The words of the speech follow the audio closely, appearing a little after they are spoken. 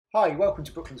Hi, welcome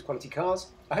to Brooklands Quality Cars.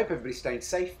 I hope everybody's staying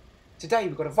safe. Today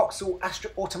we've got a Vauxhall Astra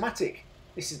Automatic.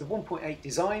 This is the 1.8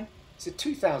 design. It's a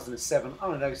 2007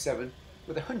 on an 07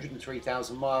 with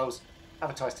 103,000 miles,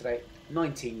 advertised today at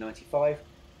 $19.95.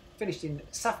 Finished in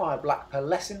Sapphire Black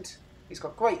Pearlescent. It's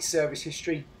got great service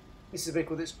history. This is a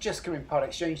vehicle that's just come in part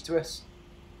exchange to us.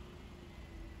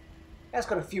 It's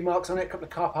got a few marks on it, a couple of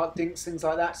car park dinks, things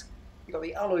like that. You've got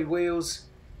the alloy wheels.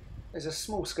 There's a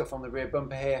small scuff on the rear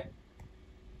bumper here.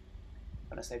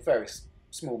 And I say very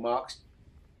small marks,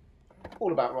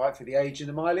 all about right for the age and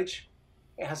the mileage.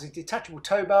 It has a detachable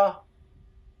tow bar.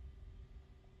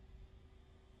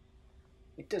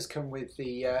 It does come with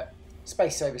the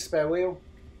space saver spare wheel.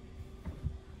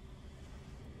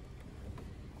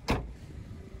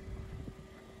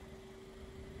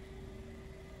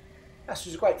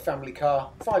 Astra's a great family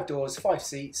car, 5 doors, 5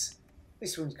 seats.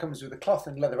 This one comes with the cloth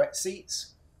and leatherette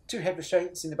seats, 2 head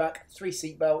restraints in the back, 3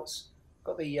 seat belts.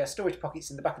 Got the storage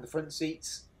pockets in the back of the front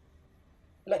seats,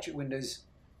 electric windows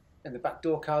and the back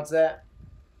door cards there,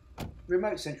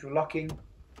 remote central locking,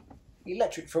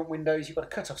 electric front windows. You've got a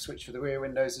cut-off switch for the rear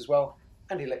windows as well,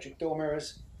 and electric door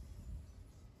mirrors,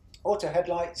 auto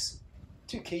headlights,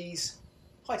 2 keys,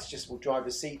 height adjustable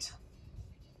driver's seat,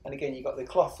 and again you've got the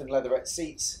cloth and leatherette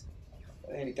seats.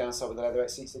 The only downside with the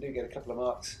leatherette seats, they do get a couple of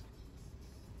marks.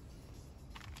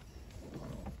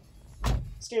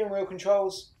 Steering wheel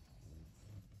controls.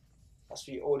 That's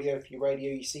for your audio, for your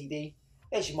radio, your CD.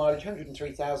 There's your mileage,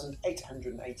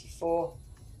 103,884.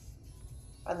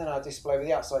 And then our display with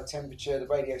the outside temperature, the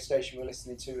radio station we're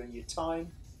listening to, and your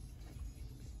time.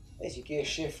 There's your gear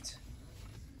shift.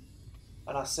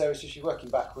 And our service history working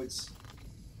backwards.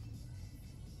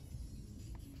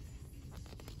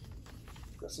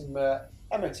 Got some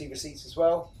MOT receipts as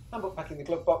well. Handbook pack in the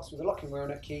glove box with the locking wheel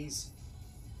nut keys.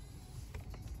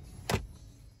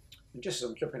 And just as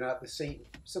I'm jumping out the seat,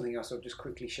 something else I'll just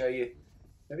quickly show you.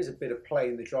 There is a bit of play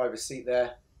in the driver's seat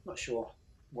there. Not sure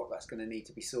what that's going to need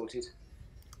to be sorted.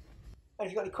 And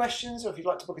if you've got any questions or if you'd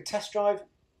like to book a test drive,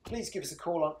 please give us a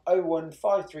call on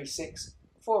 01536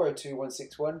 402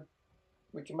 161.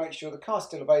 We can make sure the car's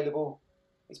still available,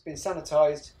 it's been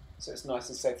sanitised, so it's nice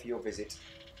and safe for your visit.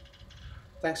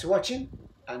 Thanks for watching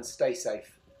and stay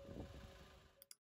safe.